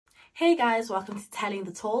Hey guys, welcome to Telling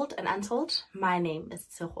the Told and Untold. My name is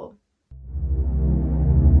Tseho.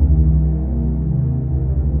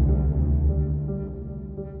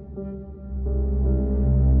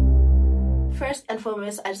 First and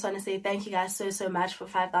foremost, I just want to say thank you guys so much for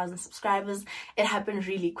 5,000 subscribers. It happened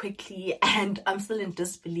really quickly and I'm still in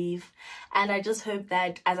disbelief. And I just hope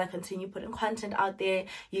that as I continue putting content out there,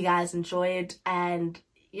 you guys enjoy it. And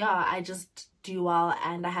yeah, I just do well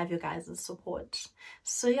and I have your guys' support.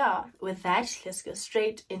 So yeah, with that, let's go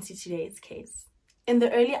straight into today's case. In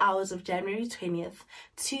the early hours of January 20th,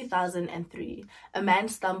 2003, a man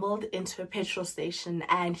stumbled into a petrol station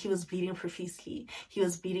and he was bleeding profusely. He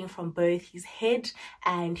was bleeding from both his head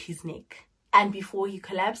and his neck. And before he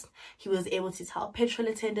collapsed, he was able to tell petrol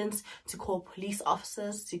attendants to call police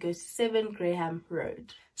officers to go to 7 Graham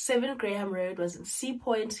Road. 7 Graham Road was in Sea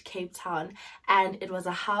Point, Cape Town, and it was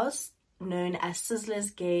a house known as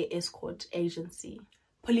Sizzlers Gay Escort Agency.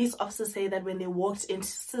 Police officers say that when they walked into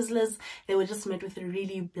Sizzlers, they were just met with a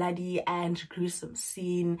really bloody and gruesome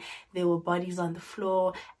scene. There were bodies on the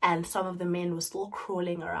floor and some of the men were still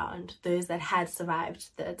crawling around, those that had survived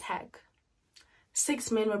the attack.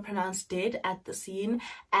 6 men were pronounced dead at the scene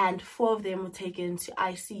and 4 of them were taken to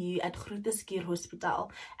ICU at Groote Schuur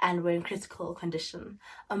Hospital and were in critical condition.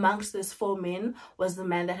 Amongst those 4 men was the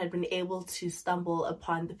man that had been able to stumble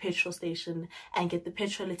upon the petrol station and get the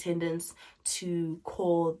petrol attendants to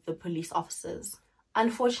call the police officers.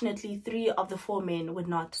 Unfortunately, 3 of the 4 men would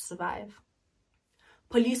not survive.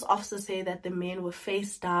 Police officers say that the men were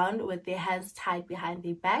face down with their hands tied behind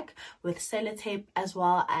their back with sellotape as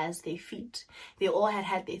well as their feet. They all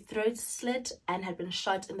had their throats slit and had been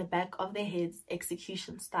shot in the back of their heads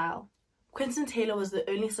execution style. Quentin Taylor was the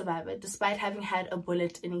only survivor despite having had a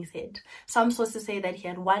bullet in his head. Some sources say that he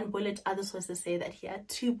had 1 bullet, other sources say that he had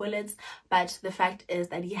 2 bullets, but the fact is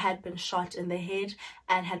that he had been shot in the head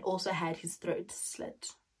and had also had his throat slit.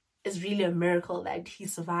 It's really a miracle that he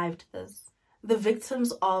survived this. The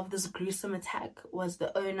victims of this gruesome attack was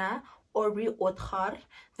the owner, Aubrey Otgar,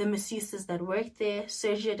 the masseuses that worked there,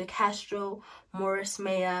 Sergio De Castro, Morris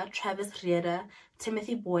Meyer, Travis Rieder,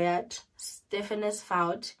 Timothy Boyat, Stephanus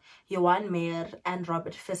Faut, Johan Meyer, and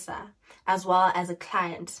Robert Visser, as well as a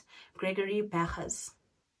client, Gregory Berges.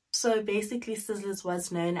 So basically, Sizzlers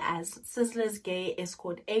was known as Sizzlers Gay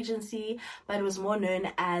Escort Agency, but it was more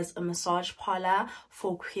known as a massage parlor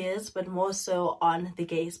for queers, but more so on the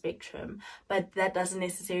gay spectrum. But that doesn't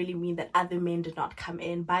necessarily mean that other men did not come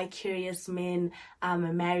in. Bi-curious men,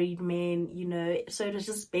 married men, you know. So it was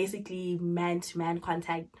just basically man-to-man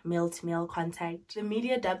contact, male-to-male contact. The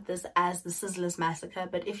media dubbed this as the Sizzlers Massacre,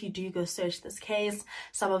 but if you do go search this case,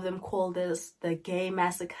 some of them call this the Gay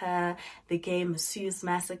Massacre, the Gay Masseuse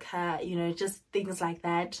Massacre, you know, just things like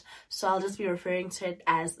that. So I'll just be referring to it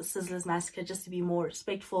as the Sizzlers Massacre just to be more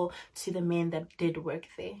respectful to the men that did work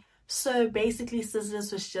there. So basically,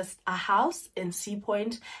 Sizzlers was just a house in Sea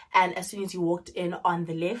Point, and as soon as you walked in on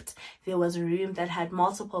the left, there was a room that had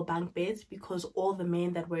multiple bunk beds because all the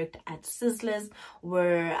men that worked at Sizzlers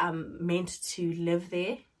were meant to live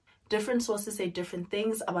there. Different sources say different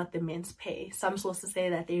things about the men's pay. Some sources say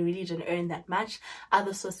that they really didn't earn that much.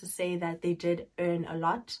 Other sources say that they did earn a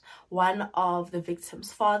lot. One of the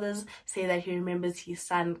victim's fathers say that he remembers his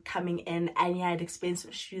son coming in and he had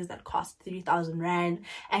expensive shoes that cost 3,000 Rand,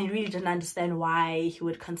 and he really didn't understand why he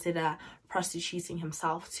would consider prostituting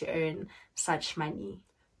himself to earn such money.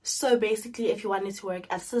 So basically, if you wanted to work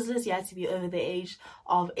at Sizzlers, you had to be over the age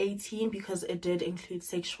of 18 because it did include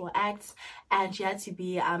sexual acts, and you had to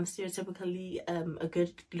be stereotypically a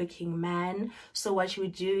good-looking man. So what you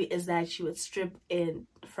would do is that you would strip in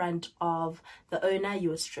front of the owner, you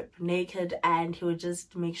would strip naked, and he would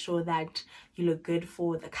just make sure that you look good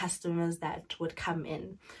for the customers that would come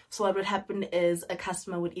in. So what would happen is a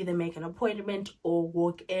customer would either make an appointment or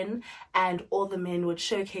walk in, and all the men would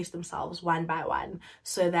showcase themselves one by one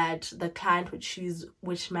so that the client would choose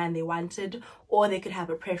which man they wanted, or they could have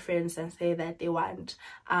a preference and say that they want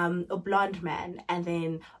a blonde man, and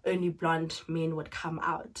then only blonde men would come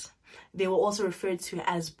out. They were also referred to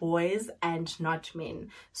as boys and not men,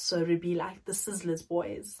 so it would be like the Sizzlers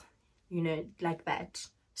boys, you know, like that.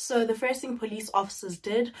 So the first thing police officers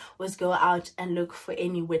did was go out and look for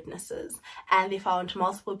any witnesses, and they found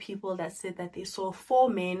multiple people that said that they saw 4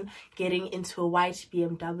 men getting into a white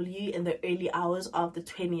BMW in the early hours of the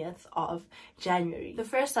 20th of January. The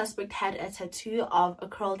first suspect had a tattoo of a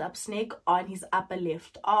curled up snake on his upper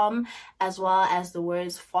left arm, as well as the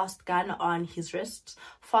words Fast Gun on his wrist.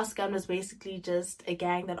 Fast Gun was basically just a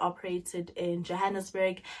gang that operated in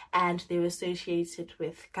Johannesburg, and they were associated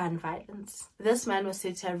with gun violence. This man was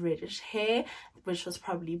said to have reddish hair, which was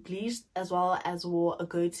probably bleached, as well as wore a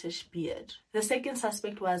goatish beard. The second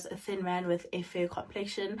suspect was a thin man with a fair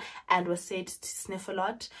complexion and was said to sniff a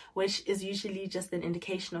lot, which is usually just an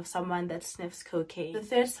indication of someone that sniffs cocaine. The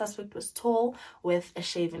third suspect was tall with a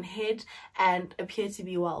shaven head and appeared to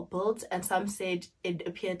be well built, and some said it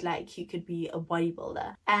appeared like he could be a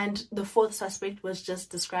bodybuilder. And the fourth suspect was just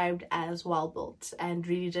described as well built and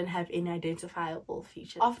really didn't have any identifiable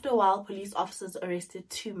features. After a while, police officers arrested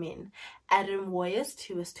two men, Adam Woyest,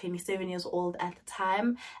 who was 27 years old at the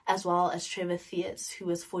time, as well as Trevor Theus, who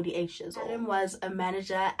was 48 years old. Adam was a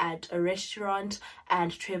manager at a restaurant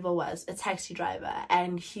and Trevor was a taxi driver,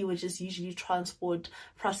 and he would just usually transport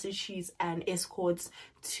prostitutes and escorts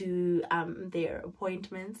to their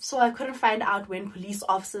appointments. So I couldn't find out when police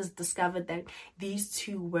officers discovered that these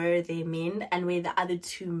two were their men and where the other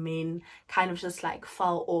two men kind of just like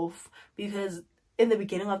fell off, because in the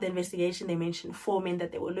beginning of the investigation they mentioned 4 men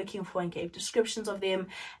that they were looking for and gave descriptions of them,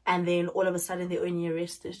 and then all of a sudden they only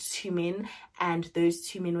arrested 2 men, and those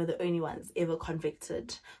 2 men were the only ones ever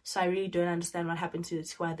convicted. So I really don't understand what happened to the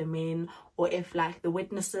 2 other men, or if like the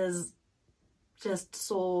witnesses just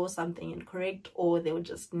saw something incorrect or they were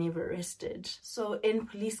just never arrested. So in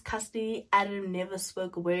police custody, Adam never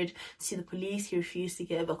spoke a word to the police. He refused to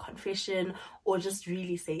give a confession or just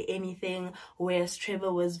really say anything, whereas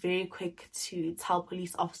Trevor was very quick to tell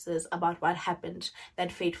police officers about what happened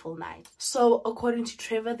that fateful night. So according to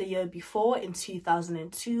Trevor, the year before, in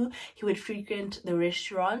 2002, he would frequent the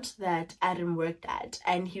restaurant that Adam worked at,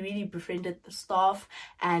 and he really befriended the staff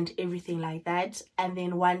and everything like that. And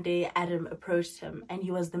then one day Adam approached him, and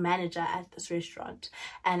he was the manager at this restaurant,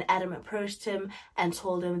 and Adam approached him and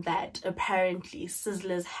told him that apparently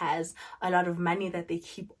Sizzlers has a lot of money that they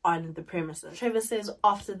keep on the premises. Trevor says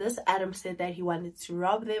after this, Adam said that he wanted to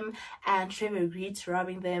rob them, and Trevor agreed to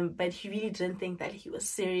robbing them, but he really didn't think that he was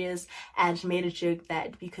serious and made a joke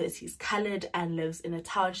that because he's colored and lives in a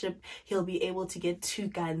township, he'll be able to get 2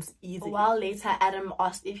 guns easily. A while later, Adam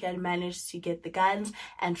asked if he had managed to get the guns,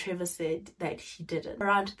 and Trevor said that he didn't.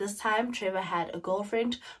 Around this time, Trevor had a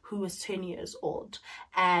girlfriend who was 20 years old,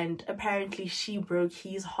 and apparently she broke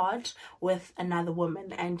his heart with another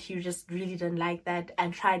woman, and he just really didn't like that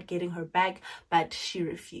and tried getting her back, but she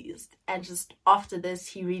refused. And just after this,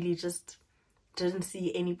 he really just didn't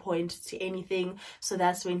see any point to anything, so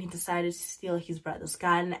that's when he decided to steal his brother's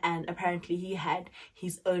gun, and apparently he had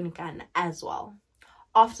his own gun as well.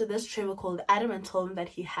 After this, Trevor called Adam and told him that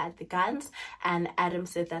he had the guns, and Adam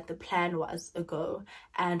said that the plan was a go.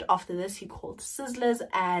 And after this, he called Sizzlers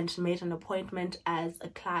and made an appointment as a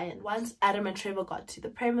client. Once Adam and Trevor got to the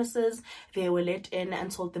premises, they were let in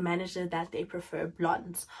and told the manager that they prefer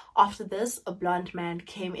blondes. After this, a blonde man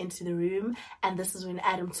came into the room, and this is when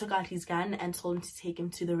Adam took out his gun and told him to take him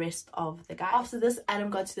to the rest of the guys. After this, Adam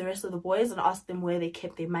got to the rest of the boys and asked them where they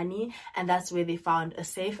kept their money, and that's where they found a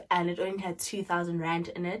safe, and it only had 2,000 rand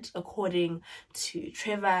in it, according to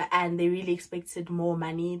Trevor, and they really expected more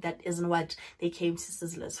money. That isn't what they came to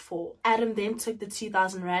Sizzlers for. Adam then took the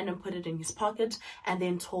 2,000 rand and put it in his pocket, and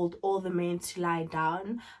then told all the men to lie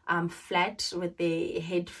down flat with their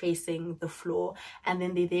head facing the floor, and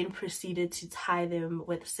then they then proceeded to tie them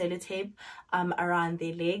with sellotape around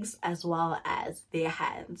their legs as well as their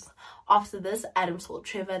hands. After this, Adam told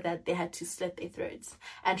Trevor that they had to slit their throats,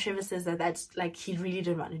 and Trevor says that that's like, he really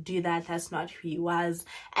didn't want to do that, that's not who he was,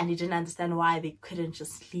 and he didn't understand why they couldn't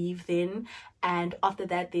just leave then. And after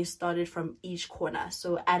that, they started from each corner,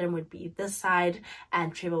 so Adam would be this side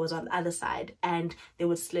and Trevor was on the other side, and they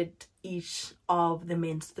would slit each of the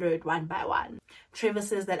men's throat one by one. Trevor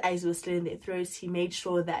says that as he was slitting their throats, he made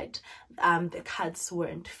sure that the cuts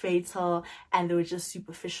weren't fatal and they were just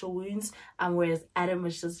superficial wounds, whereas Adam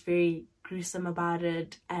was just very gruesome about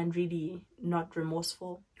it and really not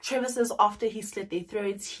remorseful. Trevor says after he slit their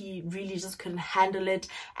throats, he really just couldn't handle it,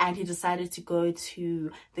 and he decided to go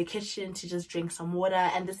to the kitchen to just drink some water,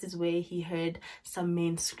 and this is where he heard some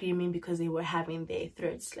men screaming because they were having their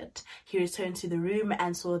throats slit. He returned to the room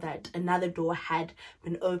and saw that another door had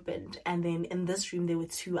been opened, and then in this room there were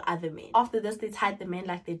 2 other men. After this, they tied the men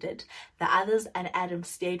like they did the others, and Adam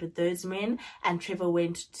stayed with those men, and Trevor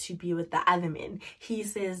went to be with the other men. He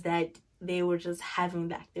says that they were just having,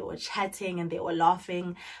 like, they were chatting and they were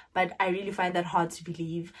laughing, but I really find that hard to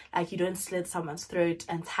believe. Like, you don't slit someone's throat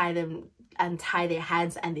and tie their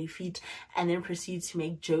hands and their feet and then proceed to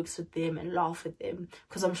make jokes with them and laugh with them,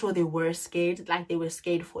 because I'm sure they were scared. Like, they were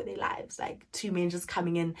scared for their lives, like 2 men just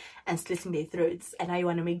coming in and slitting their throats, and now you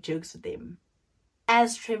want to make jokes with them.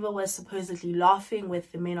 As Trevor was supposedly laughing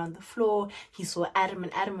with the men on the floor, he saw Adam,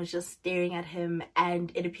 and Adam was just staring at him,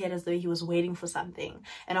 and it appeared as though he was waiting for something.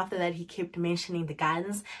 And after that, he kept mentioning the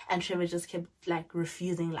guns, and Trevor just kept like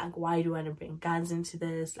refusing, like, why do you want to bring guns into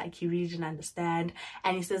this? Like, he really didn't understand.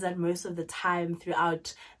 And he says that most of the time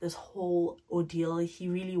throughout this whole ordeal, he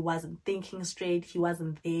really wasn't thinking straight. He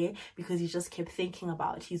wasn't there because he just kept thinking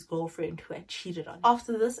about his girlfriend who had cheated on him.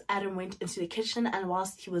 After this, Adam went into the kitchen, and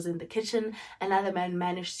whilst he was in the kitchen, another man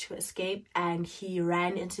managed to escape, and he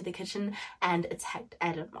ran into the kitchen and attacked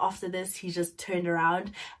Adam. After this, he just turned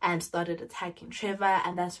around and started attacking Trevor,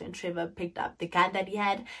 and that's when Trevor picked up the gun that he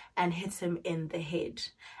had and hit him in the head.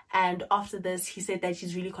 And after this, he said that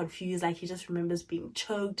he's really confused, like he just remembers being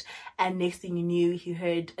choked, and next thing you knew, he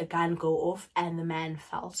heard a gun go off and the man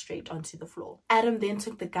fell straight onto the floor. Adam then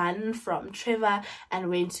took the gun from Trevor and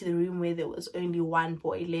went to the room where there was only one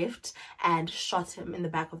boy left and shot him in the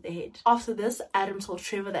back of the head. After this, Adam told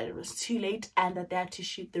Trevor that it was too late and that they had to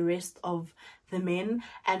shoot the rest of the men,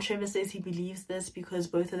 and Trevor says he believes this because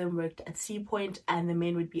both of them worked at Sea Point and the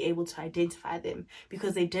men would be able to identify them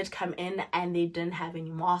because they did come in and they didn't have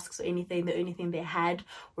any masks or anything. The only thing they had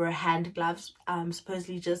were hand gloves,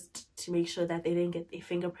 supposedly just to make sure that they didn't get their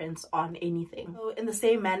fingerprints on anything. So in the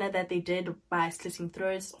same manner that they did by slitting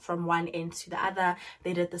throats from one end to the other,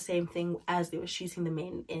 they did the same thing as they were shooting the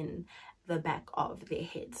men in the back of their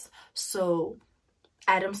heads. So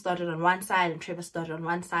Adam started on one side and Trevor started on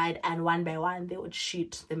one side, and one by one they would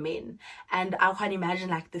shoot the men. And I can't imagine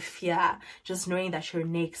like the fear, just knowing that you're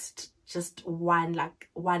next, just one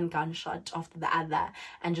gunshot after the other,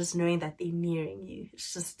 and just knowing that they're nearing you.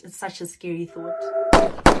 It's such a scary thought.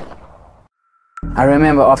 I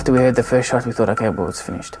remember after we heard the first shot, we thought, okay, well, it's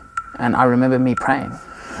finished. And I remember me praying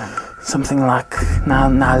something like,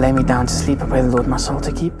 now lay me down to sleep and pray the Lord my soul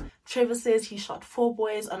to keep. Trevor says he shot 4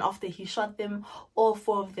 boys, and after he shot them, all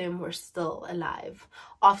 4 of them were still alive.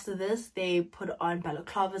 After this, they put on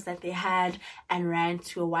balaclavas that they had and ran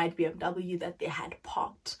to a white BMW that they had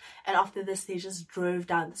parked. And after this, they just drove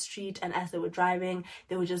down the street, and as they were driving,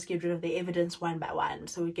 they would just get rid of their evidence one by one.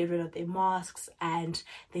 So we'd get rid of their masks and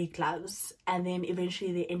their gloves. And then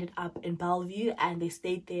eventually they ended up in Bellevue, and they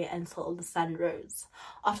stayed there until the sun rose.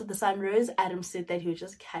 After the sun rose, Adam said that he would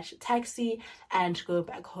just catch a taxi and go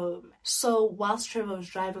back home. So whilst Trevor was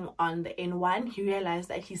driving on the N1, he realized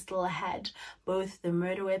that he still had both the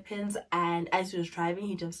murder weapons, and as he was driving,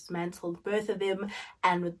 he dismantled both of them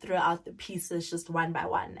and would throw out the pieces just one by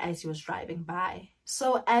one as he was driving by.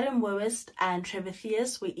 So Adam Woest and Trevor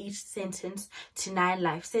Theus were each sentenced to 9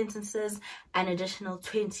 life sentences, an additional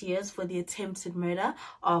 20 years for the attempted murder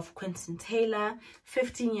of Quentin Taylor,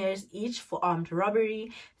 15 years each for armed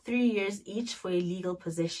robbery, 3 years each for illegal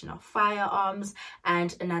possession of firearms,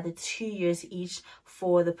 and another 2 years each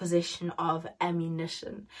for the possession of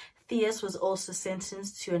ammunition. Theus was also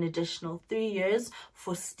sentenced to an additional 3 years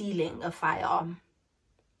for stealing a firearm.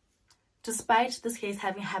 Despite this case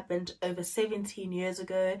having happened over 17 years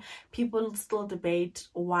ago, people still debate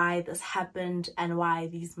why this happened and why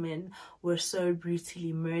these men were so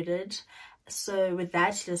brutally murdered. So with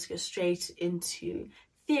that, let's go straight into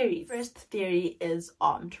theories. First theory is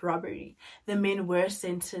armed robbery. The men were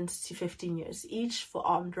sentenced to 15 years each for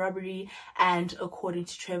armed robbery, and according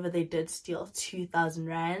to Trevor, they did steal 2,000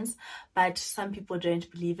 rands, but some people don't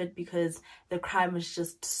believe it because the crime was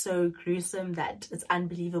just so gruesome that it's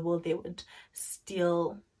unbelievable they would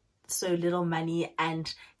steal so little money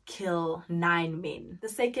and kill 9 men. The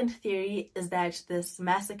second theory is that this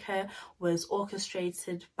massacre was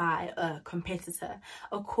orchestrated by a competitor.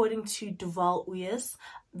 According to Duval Uyes,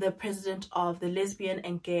 the president of the Lesbian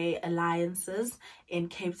and Gay Alliances in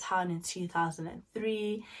Cape Town in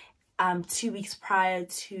 2003, 2 weeks prior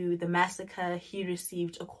to the massacre, he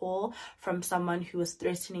received a call from someone who was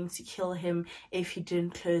threatening to kill him if he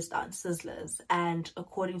didn't close down Sizzlers. And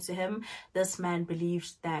according to him, this man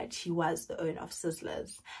believed that he was the owner of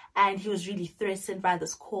Sizzlers. And he was really threatened by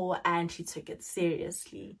this call, and he took it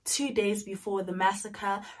seriously. 2 days before the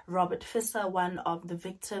massacre, Robert Visser, one of the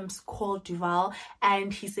victims, called Duval,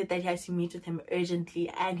 and he said that he had to meet with him urgently.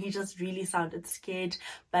 And he just really sounded scared,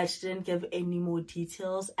 but didn't give any more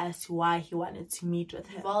details as to why he wanted to meet with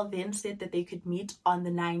him. Duval then said that they could meet on the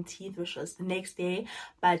 19th, which was the next day,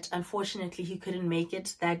 but unfortunately he couldn't make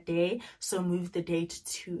it that day, so moved the date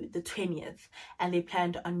to the 20th, and they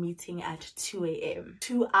planned on meeting at 2 a.m.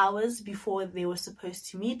 2 hours before they were supposed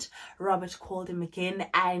to meet, Robert called him again,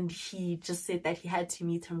 and he just said that he had to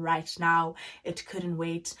meet him right now. It couldn't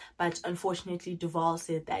wait, but unfortunately Duval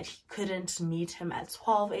said that he couldn't meet him at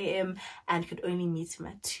 12 a.m. and could only meet him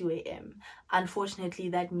at 2 a.m. Unfortunately,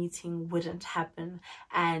 that meeting meeting wouldn't happen,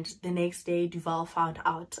 and the next day Duval found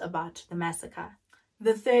out about the massacre.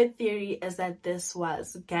 The third theory is that this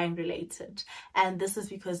was gang related, and this is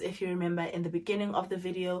because if you remember in the beginning of the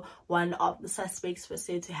video, one of the suspects was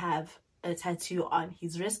said to have a tattoo on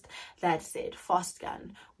his wrist that said Fast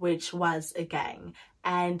Gun, which was a gang.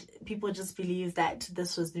 And people just believe that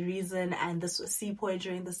this was the reason, and this was Sepoy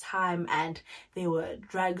during this time, and there were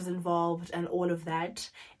drugs involved and all of that.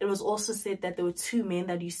 It was also said that there were two men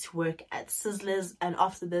that used to work at Sizzlers, and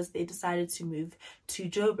after this they decided to move to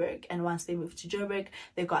Joburg, and once they moved to Joburg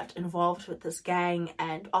they got involved with this gang,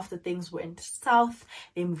 and after things went south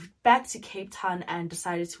they moved back to Cape Town and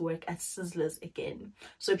decided to work at Sizzlers again.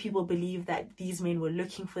 So people believe that these men were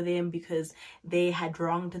looking for them because they had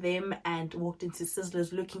wronged them and walked into Sizzlers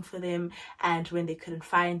looking for them, and when they couldn't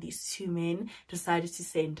find these two men, decided to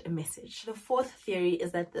send a message. The fourth theory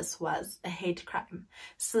is that this was a hate crime.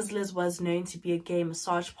 Sizzlers was known to be a gay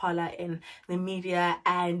massage parlor in the media,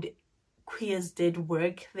 and queers did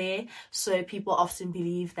work there, so people often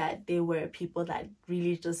believe that there were people that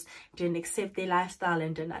really just didn't accept their lifestyle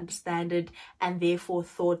and didn't understand it, and therefore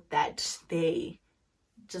thought that they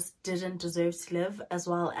just didn't deserve to live, as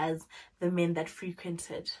well as the men that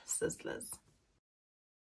frequented Sizzlers.